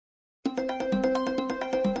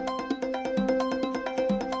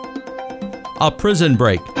A Prison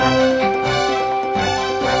Break, a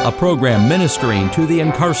program ministering to the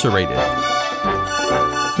incarcerated.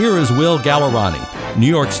 Here is Will Gallerani, New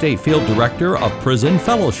York State Field Director of Prison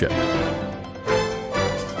Fellowship.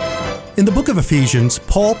 In the book of Ephesians,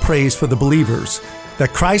 Paul prays for the believers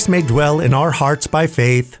that Christ may dwell in our hearts by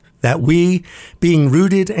faith, that we, being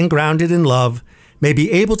rooted and grounded in love, may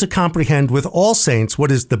be able to comprehend with all saints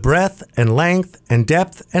what is the breadth and length and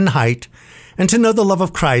depth and height, and to know the love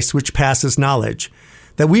of Christ which passes knowledge,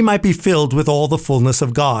 that we might be filled with all the fullness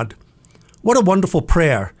of God. What a wonderful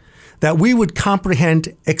prayer, that we would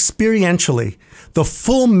comprehend experientially the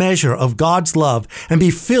full measure of God's love and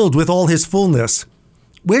be filled with all His fullness.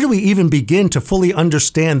 Where do we even begin to fully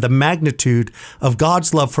understand the magnitude of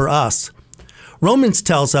God's love for us? Romans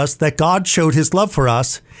tells us that God showed His love for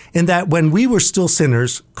us in that when we were still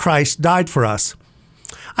sinners, Christ died for us.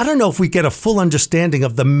 I don't know if we get a full understanding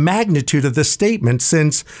of the magnitude of this statement,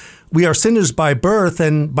 since we are sinners by birth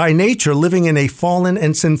and by nature living in a fallen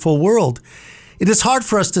and sinful world. It is hard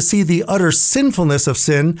for us to see the utter sinfulness of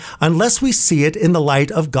sin unless we see it in the light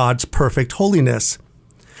of God's perfect holiness.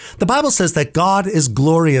 The Bible says that God is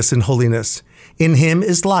glorious in holiness. In Him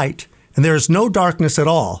is light, and there is no darkness at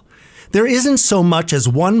all. There isn't so much as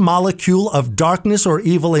one molecule of darkness or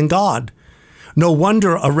evil in God. No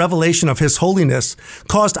wonder a revelation of His holiness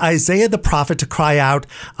caused Isaiah the prophet to cry out,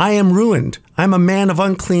 "I am ruined. I am a man of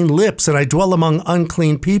unclean lips, and I dwell among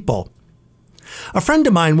unclean people." A friend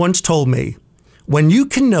of mine once told me, when you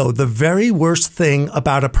can know the very worst thing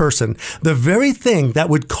about a person, the very thing that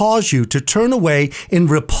would cause you to turn away in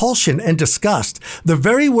repulsion and disgust, the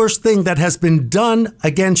very worst thing that has been done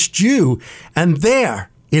against you, and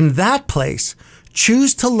there, in that place,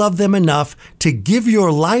 choose to love them enough to give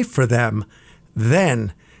your life for them,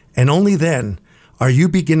 then, and only then, are you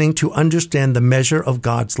beginning to understand the measure of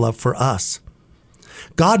God's love for us.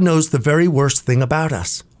 God knows the very worst thing about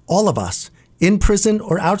us, all of us, in prison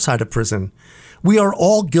or outside of prison. We are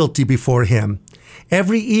all guilty before Him.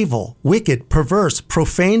 Every evil, wicked, perverse,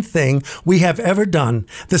 profane thing we have ever done,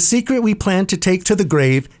 the secret we plan to take to the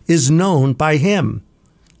grave, is known by Him.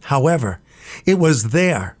 However, it was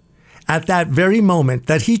there, at that very moment,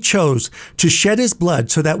 that He chose to shed His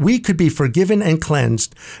blood so that we could be forgiven and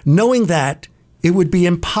cleansed, knowing that it would be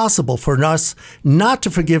impossible for us not to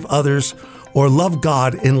forgive others or love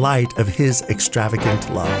God in light of His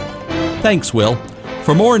extravagant love. Thanks, Will.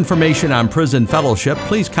 For more information on Prison Fellowship,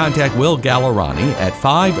 please contact Will Gallerani at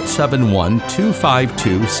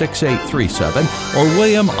 571-252-6837 or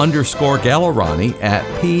William_Gallerani at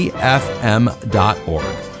pfm.org.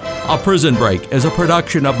 A Prison Break is a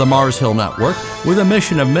production of the Mars Hill Network with a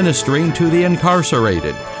mission of ministering to the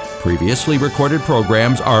incarcerated. Previously recorded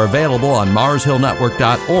programs are available on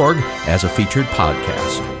marshillnetwork.org as a featured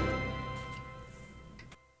podcast.